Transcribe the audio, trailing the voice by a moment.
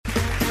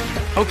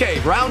Okay,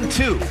 round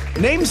 2.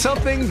 Name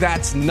something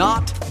that's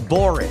not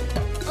boring.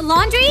 A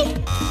laundry?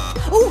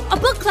 Ooh, a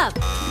book club.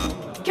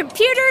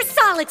 Computer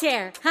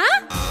solitaire,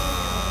 huh?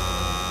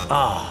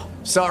 Ah,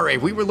 oh, sorry,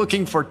 we were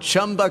looking for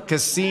Chumba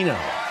Casino.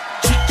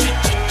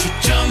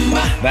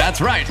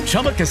 That's right,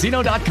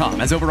 ChumbaCasino.com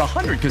has over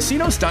 100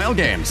 casino-style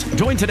games.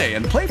 Join today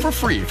and play for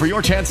free for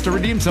your chance to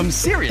redeem some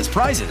serious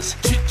prizes.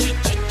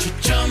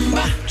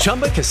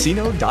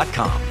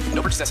 ChumbaCasino.com.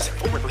 No purchase necessary.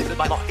 Void where prohibited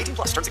by law. 18+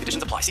 terms and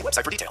conditions apply. See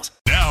website for details.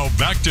 Now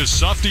back to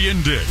Softy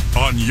and Dick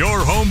on your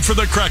home for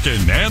the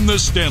Kraken and the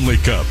Stanley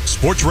Cup.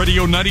 Sports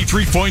Radio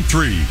 93.3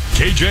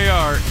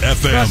 KJR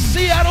FM. The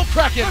Seattle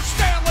Kraken, the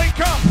Stanley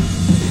Cup.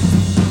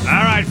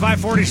 All right,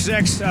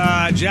 546,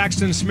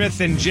 Jackson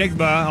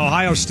Smith-Njigba,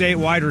 Ohio State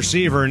wide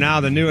receiver,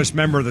 now the newest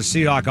member of the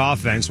Seahawk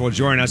offense, will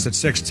join us at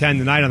 6:10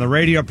 tonight on the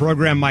radio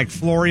program. Mike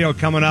Florio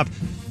coming up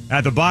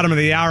at the bottom of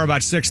the hour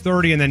about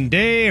 6:30, and then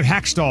Dave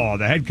Haxtell,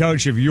 the head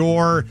coach of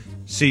your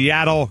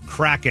Seattle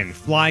Kraken,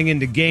 flying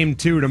into Game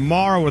 2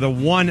 tomorrow with a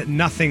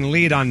 1-0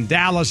 lead on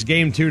Dallas.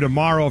 Game 2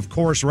 tomorrow, of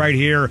course, right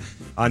here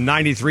on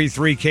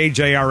 93.3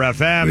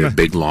 KJR-FM.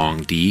 Big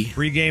long D.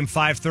 Pre-game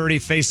 5:30,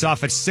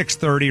 face-off at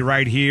 6:30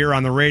 right here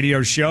on the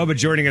radio show. But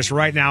joining us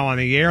right now on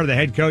the air, the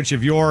head coach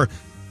of your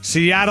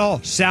Seattle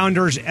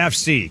Sounders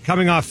FC,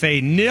 coming off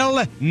a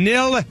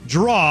 0-0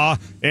 draw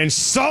in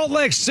Salt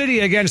Lake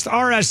City against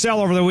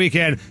RSL over the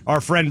weekend,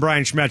 our friend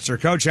Brian Schmetzer.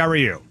 Coach, how are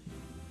you?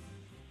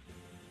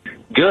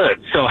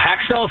 Good. So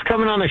Haxtell's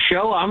coming on the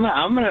show. I'm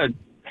going to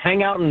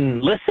hang out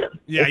and listen.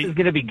 Yeah, this is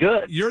going to be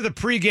good. You're the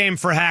pregame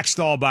for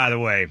Haxtell, by the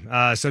way,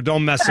 so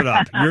don't mess it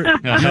up.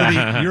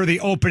 You're the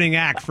opening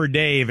act for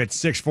Dave at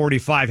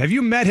 6:45. Have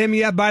you met him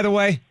yet, by the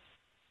way?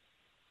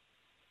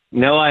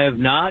 No, I have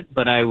not,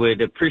 but I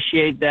would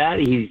appreciate that.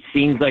 He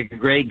seems like a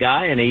great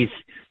guy, and he's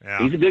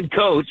a good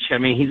coach. I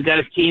mean, he's got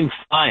his team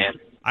flying.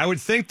 I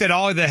would think that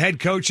all of the head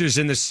coaches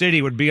in the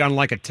city would be on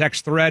like a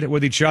text thread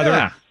with each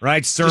other,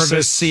 right? Service, just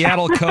a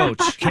Seattle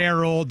coach.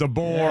 Carroll,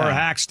 DeBoer,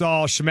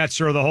 Haxtell,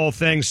 Schmetzer, the whole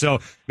thing. So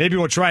maybe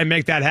we'll try and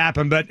make that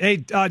happen. But, hey,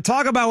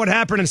 talk about what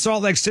happened in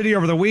Salt Lake City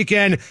over the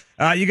weekend.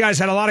 You guys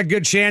had a lot of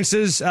good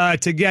chances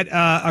to get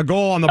a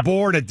goal on the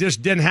board. It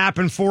just didn't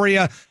happen for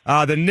you.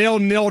 The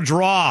 0-0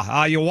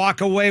 draw, you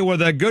walk away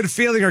with a good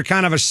feeling or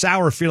kind of a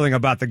sour feeling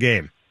about the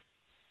game?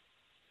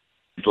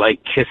 It's like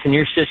kissing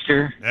your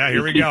sister. Yeah,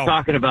 here we keep go.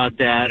 Talking about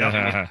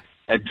that.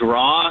 A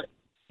draw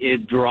is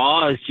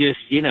just,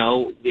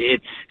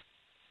 it's,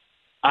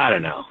 I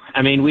don't know.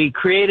 I mean, we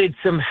created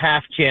some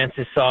half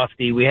chances,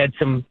 Softy. We had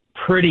some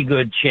pretty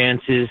good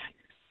chances,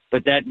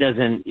 but that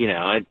doesn't,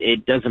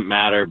 it doesn't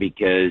matter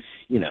because,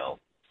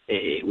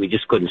 we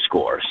just couldn't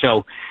score.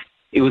 So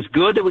it was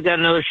good that we got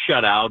another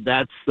shutout.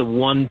 That's the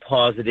one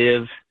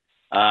positive.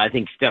 I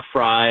think Steph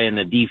Fry and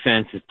the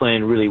defense is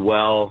playing really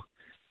well.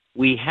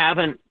 We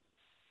haven't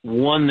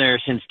won there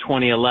since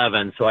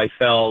 2011, so I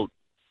felt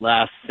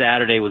last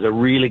Saturday was a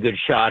really good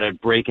shot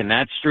at breaking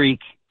that streak.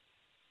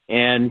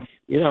 And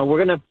we're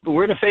gonna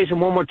face them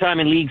one more time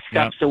in Leagues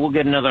Cup, so we'll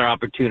get another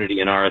opportunity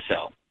in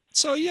RSL.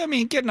 So yeah, I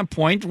mean, getting a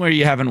point where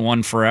you haven't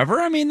won forever,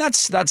 I mean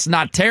that's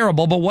not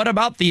terrible. But what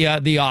about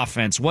the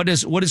offense? What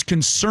is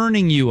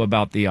concerning you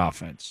about the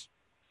offense?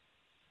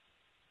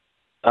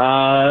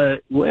 Well,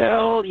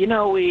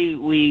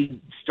 we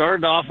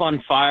started off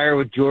on fire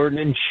with Jordan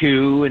and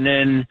Chu, and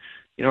then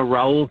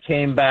Raul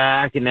came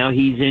back, and now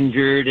he's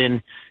injured.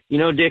 And,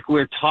 Dick,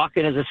 we're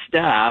talking as a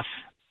staff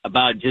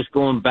about just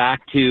going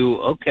back to,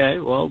 okay,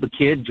 well, the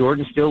kid,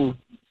 Jordan's still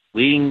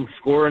leading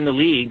scorer in the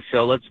league,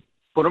 so let's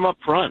put him up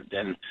front,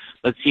 and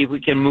let's see if we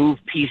can move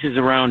pieces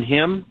around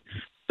him.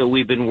 So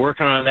we've been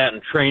working on that in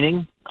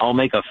training. I'll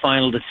make a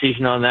final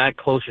decision on that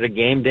closer to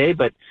game day,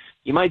 but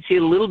you might see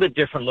a little bit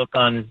different look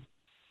on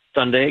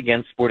Sunday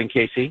against Sporting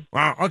KC.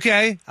 Wow.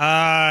 Okay.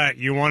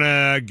 You want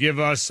to give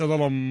us a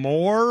little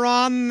more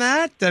on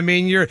that? I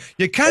mean, you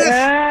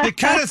kind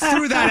of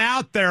threw that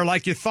out there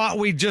like you thought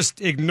we'd just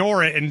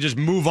ignore it and just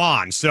move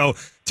on. So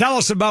tell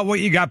us about what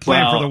you got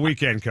planned for the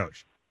weekend,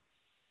 Coach.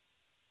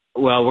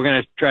 Well, we're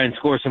going to try and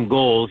score some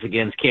goals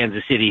against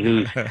Kansas City,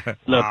 who's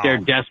look, they're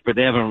desperate.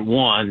 They haven't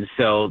won,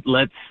 so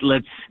let's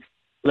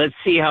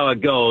see how it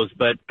goes.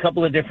 But a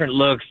couple of different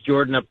looks,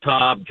 Jordan up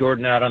top,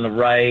 Jordan out on the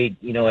right,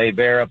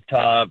 Hebert up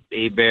top,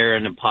 Hebert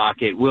in the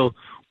pocket.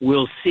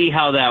 We'll see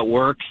how that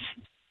works.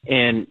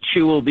 And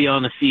Chu will be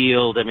on the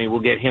field. I mean, we'll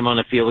get him on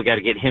the field. We got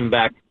to get him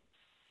back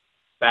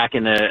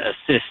in the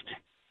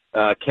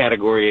assist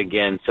category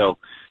again. So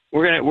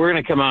we're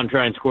gonna come out and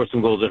try and score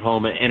some goals at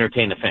home and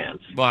entertain the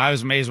fans. Well, I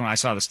was amazed when I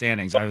saw the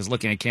standings. I was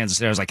looking at Kansas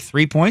City. I was like,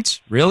 3 points?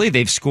 Really?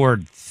 They've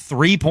scored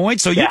 3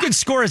 points? So you could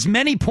score as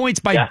many points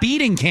by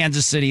beating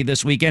Kansas City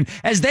this weekend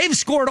as they've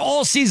scored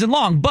all season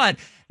long. But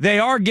they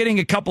are getting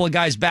a couple of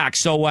guys back.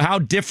 So how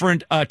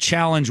different a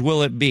challenge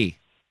will it be?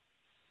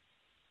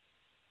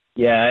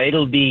 Yeah,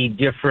 it'll be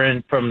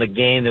different from the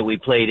game that we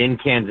played in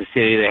Kansas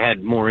City. They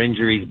had more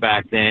injuries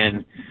back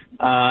then.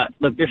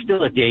 Look, they're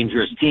still a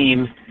dangerous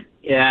team.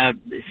 Yeah,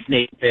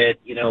 snake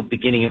pit,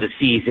 beginning of the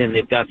season.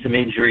 They've got some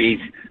injuries.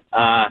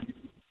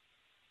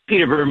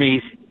 Peter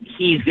Vermes,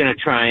 he's going to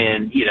try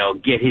and,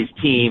 get his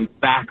team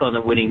back on the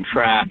winning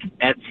track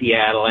at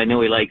Seattle. I know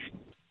he likes,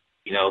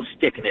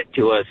 sticking it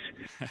to us.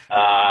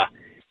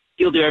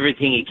 He'll do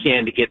everything he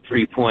can to get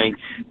 3 points,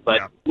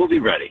 but we'll be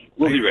ready.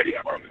 We'll be ready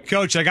for him.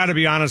 Coach, I got to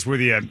be honest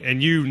with you,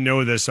 and you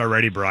know this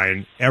already,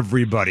 Brian.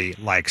 Everybody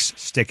likes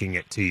sticking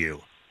it to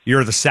you.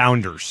 You're the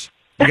Sounders.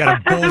 You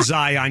got a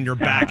bullseye on your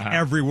back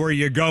everywhere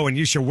you go, and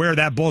you should wear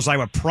that bullseye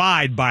with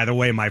pride, by the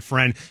way, my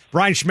friend.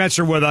 Brian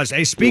Schmetzer with us.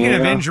 Hey, speaking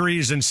of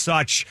injuries and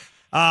such,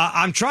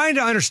 I'm trying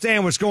to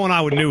understand what's going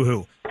on with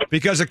Nuhu,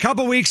 because a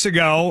couple weeks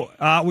ago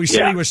we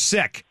said he was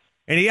sick,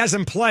 and he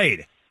hasn't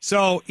played.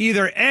 So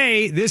either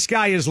A, this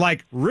guy is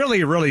like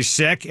really, really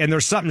sick and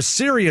there's something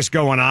serious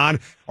going on,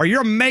 or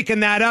you're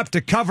making that up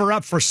to cover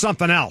up for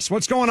something else.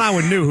 What's going on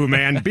with Nuhu,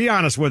 man? Be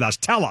honest with us.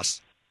 Tell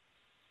us.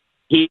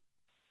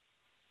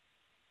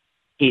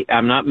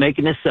 I'm not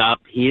making this up.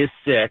 He is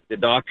sick. The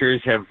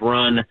doctors have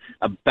run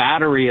a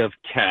battery of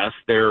tests.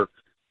 They're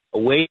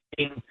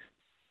awaiting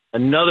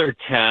another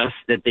test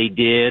that they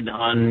did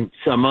on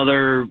some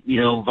other,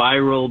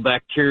 viral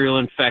bacterial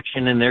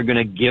infection, and they're going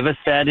to give us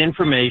that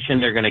information.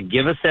 They're going to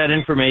give us that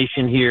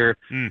information here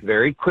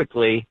very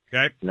quickly.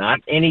 Okay.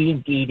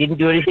 He didn't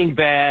do anything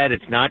bad.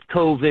 It's not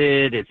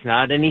COVID. It's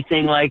not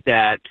anything like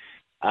that.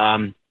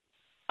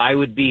 I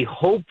would be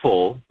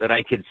hopeful that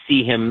I could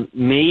see him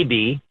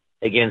maybe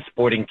against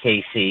Sporting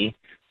KC,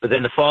 but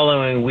then the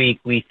following week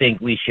we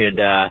think we should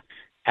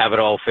have it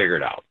all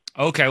figured out.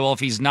 Okay, well, if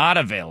he's not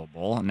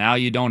available, now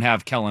you don't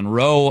have Kellen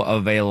Rowe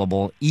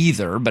available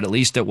either, but at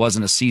least it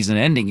wasn't a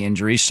season-ending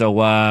injury. So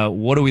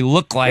what do we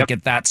look like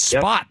at that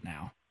spot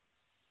now?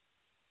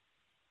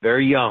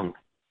 Very young.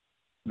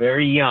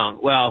 Very young.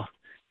 Well,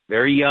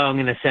 very young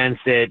in the sense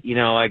that,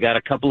 I got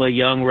a couple of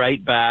young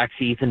right backs,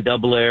 Ethan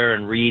Doubelair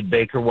and Reed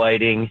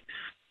Baker-Whiting.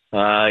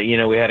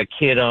 We had a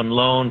kid on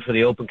loan for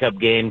the Open Cup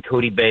game,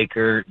 Cody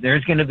Baker.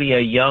 There's going to be a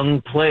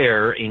young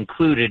player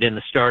included in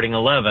the starting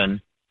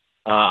 11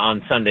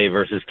 on Sunday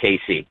versus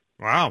KC.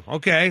 Wow.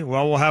 Okay.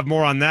 Well, we'll have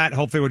more on that,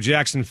 hopefully with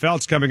Jackson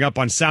Feltz coming up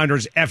on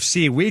Sounders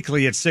FC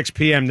Weekly at 6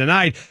 p.m.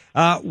 tonight.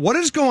 What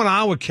is going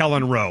on with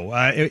Kellen Rowe?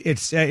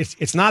 It's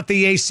not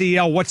the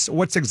ACL.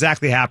 What's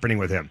exactly happening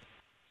with him?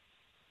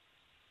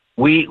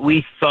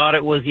 We thought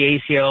it was the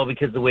ACL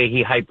because of the way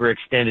he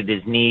hyperextended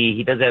his knee.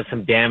 He does have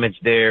some damage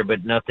there,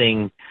 but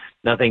nothing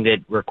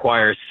that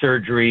requires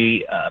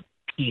surgery,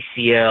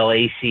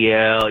 PCL,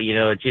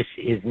 ACL. Just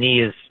his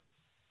knee is,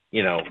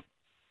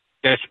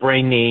 a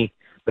sprained knee,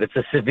 but it's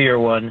a severe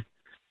one,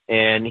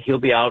 and he'll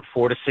be out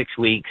 4 to 6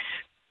 weeks.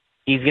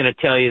 He's going to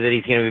tell you that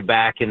he's going to be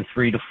back in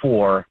 3 to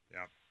 4,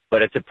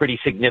 but it's a pretty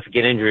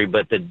significant injury,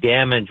 but the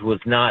damage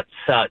was not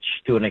such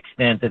to an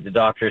extent that the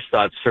doctors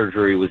thought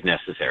surgery was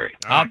necessary.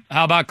 How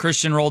about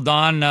Christian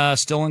Roldan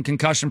still in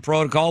concussion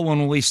protocol? When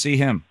will we see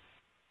him?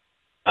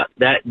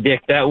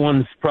 Dick, that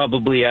one's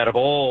probably, out of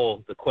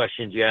all the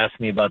questions you asked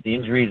me about the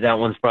injuries, that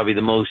one's probably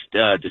the most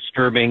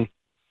disturbing.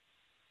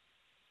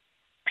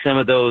 Some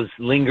of those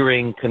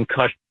lingering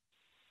concussions.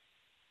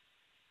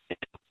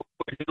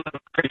 We're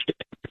doing Christian,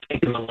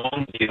 taking the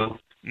long view.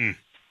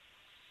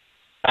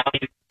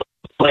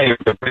 Players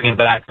are bringing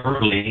back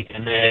early,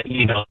 and then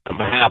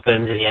something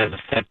happens, and he has a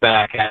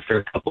setback after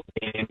a couple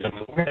of games.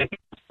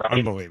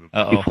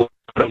 Unbelievable.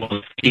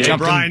 He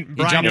jumped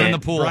in the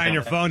pool. Brian,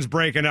 your phone's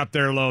breaking up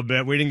there a little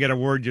bit. We didn't get a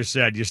word you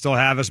said. You still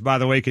have us, by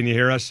the way? Can you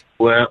hear us?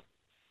 Well,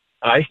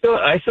 I still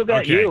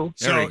got you.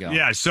 There we go.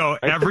 Yeah. So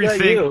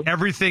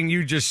everything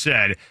you just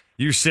said.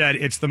 You said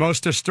it's the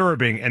most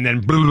disturbing, and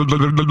then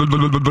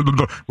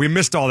we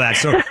missed all that.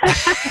 So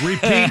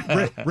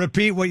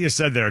repeat what you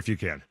said there if you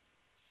can.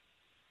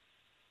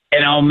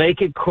 And I'll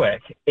make it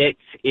quick.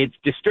 It's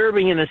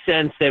disturbing in the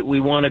sense that we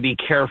want to be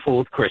careful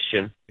with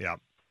Christian. Yeah.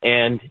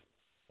 And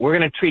we're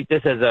going to treat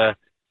this as a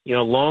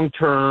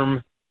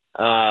long-term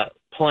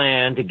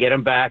plan to get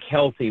him back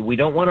healthy. We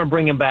don't want to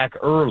bring him back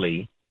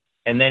early,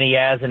 and then he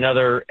has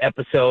another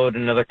episode,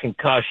 another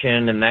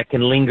concussion, and that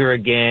can linger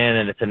again,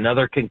 and it's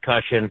another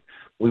concussion.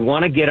 We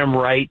want to get him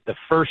right the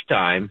first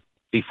time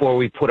before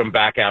we put him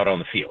back out on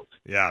the field.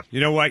 Yeah. You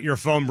know what? Your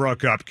phone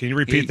broke up. Can you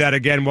repeat that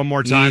again one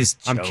more time?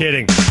 I'm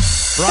kidding.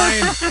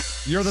 Brian,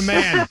 you're the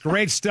man.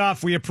 Great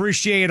stuff. We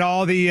appreciate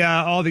all the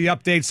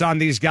updates on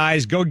these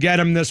guys. Go get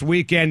them this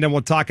weekend, and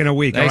we'll talk in a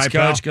week. Thanks,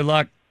 all right, Coach. pal? Good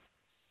luck.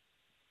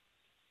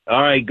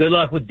 All right. Good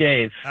luck with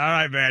Dave. All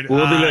right, man.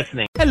 We'll be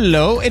listening.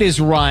 Hello, it is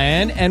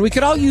Ryan, and we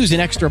could all use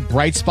an extra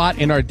bright spot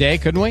in our day,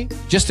 couldn't we?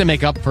 Just to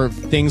make up for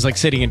things like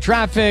sitting in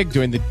traffic,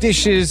 doing the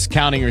dishes,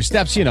 counting your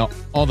steps,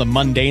 all the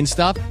mundane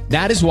stuff.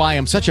 That is why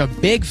I'm such a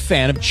big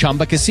fan of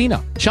Chumba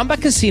Casino. Chumba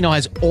Casino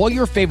has all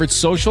your favorite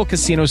social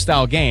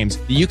casino-style games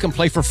that you can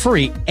play for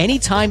free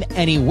anytime,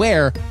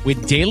 anywhere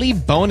with daily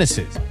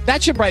bonuses.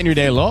 That should brighten your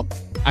day a little.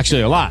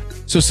 Actually, a lot.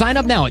 So sign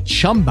up now at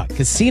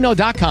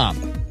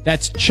ChumbaCasino.com.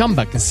 That's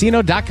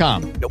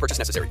ChumbaCasino.com. No purchase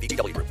necessary.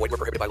 VGW Group. Void where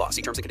prohibited by law.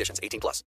 See terms and conditions. 18+.